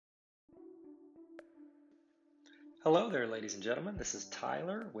Hello there, ladies and gentlemen. This is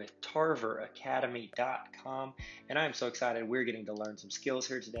Tyler with tarveracademy.com, and I'm so excited we're getting to learn some skills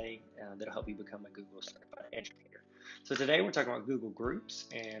here today that'll help you become a Google certified educator. So today we're talking about Google Groups,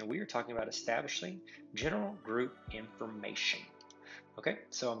 and we are talking about establishing general group information. Okay,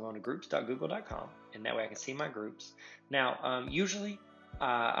 so I'm going to groups.google.com, and that way I can see my groups. Now, usually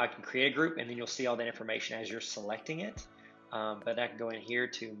I can create a group, and then you'll see all that information as you're selecting it. But I can go in here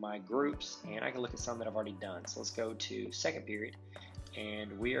to my groups and I can look at some that I've already done. So let's go to second period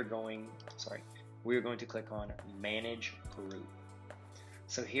and we are going to click on manage group.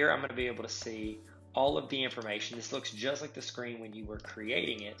 So here I'm going to be able to see all of the information. This looks just like the screen when you were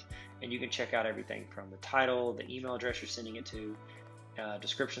creating it, and you can check out everything from the title, the email address you're sending it to,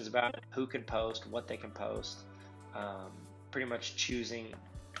 descriptions about it, who can post, what they can post, pretty much choosing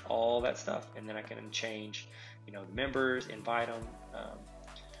all that stuff, and then I can change the members, invite them,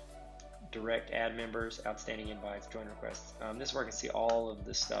 direct add members, outstanding invites, join requests. This is where I can see all of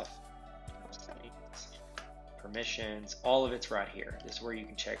this stuff, permissions, all of it's right here. This is where you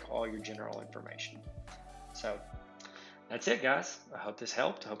can check all your general information. So that's it, guys. I hope this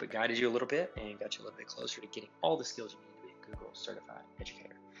helped. I hope it guided you a little bit and got you a little bit closer to getting all the skills you need to be a Google certified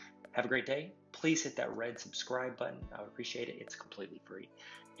educator. Have a great day. Please hit that red subscribe button. I would appreciate it. It's completely free.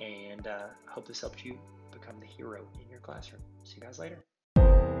 And I hope this helped you become the hero in your classroom. See you guys later.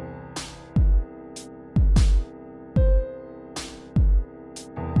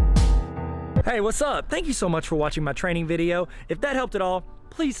 Hey, what's up? Thank you so much for watching my training video. If that helped at all,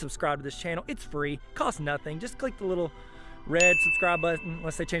 please subscribe to this channel. It's free, costs nothing. Just click the little red subscribe button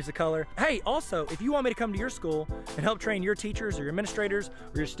unless they change the color. Hey, also, if you want me to come to your school and help train your teachers or your administrators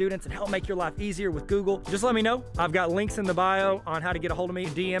or your students and help make your life easier with Google, just let me know. I've got links in the bio on how to get a hold of me.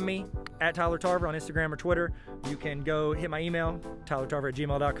 DM me at Tyler Tarver on Instagram or Twitter. You can go hit my email,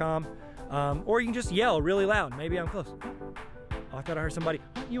 tylertarver@gmail.com, or you can just yell really loud. Maybe I'm close. Oh, I thought I heard somebody.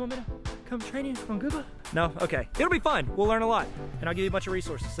 You want me to come train you on Google? No? Okay. It'll be fun. We'll learn a lot, and I'll give you a bunch of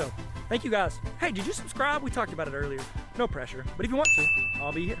resources. So thank you guys. Hey, did you subscribe? We talked about it earlier. No pressure, but if you want to,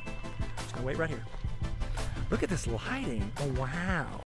 I'll be here. Just gonna wait right here. Look at this lighting. Oh, wow.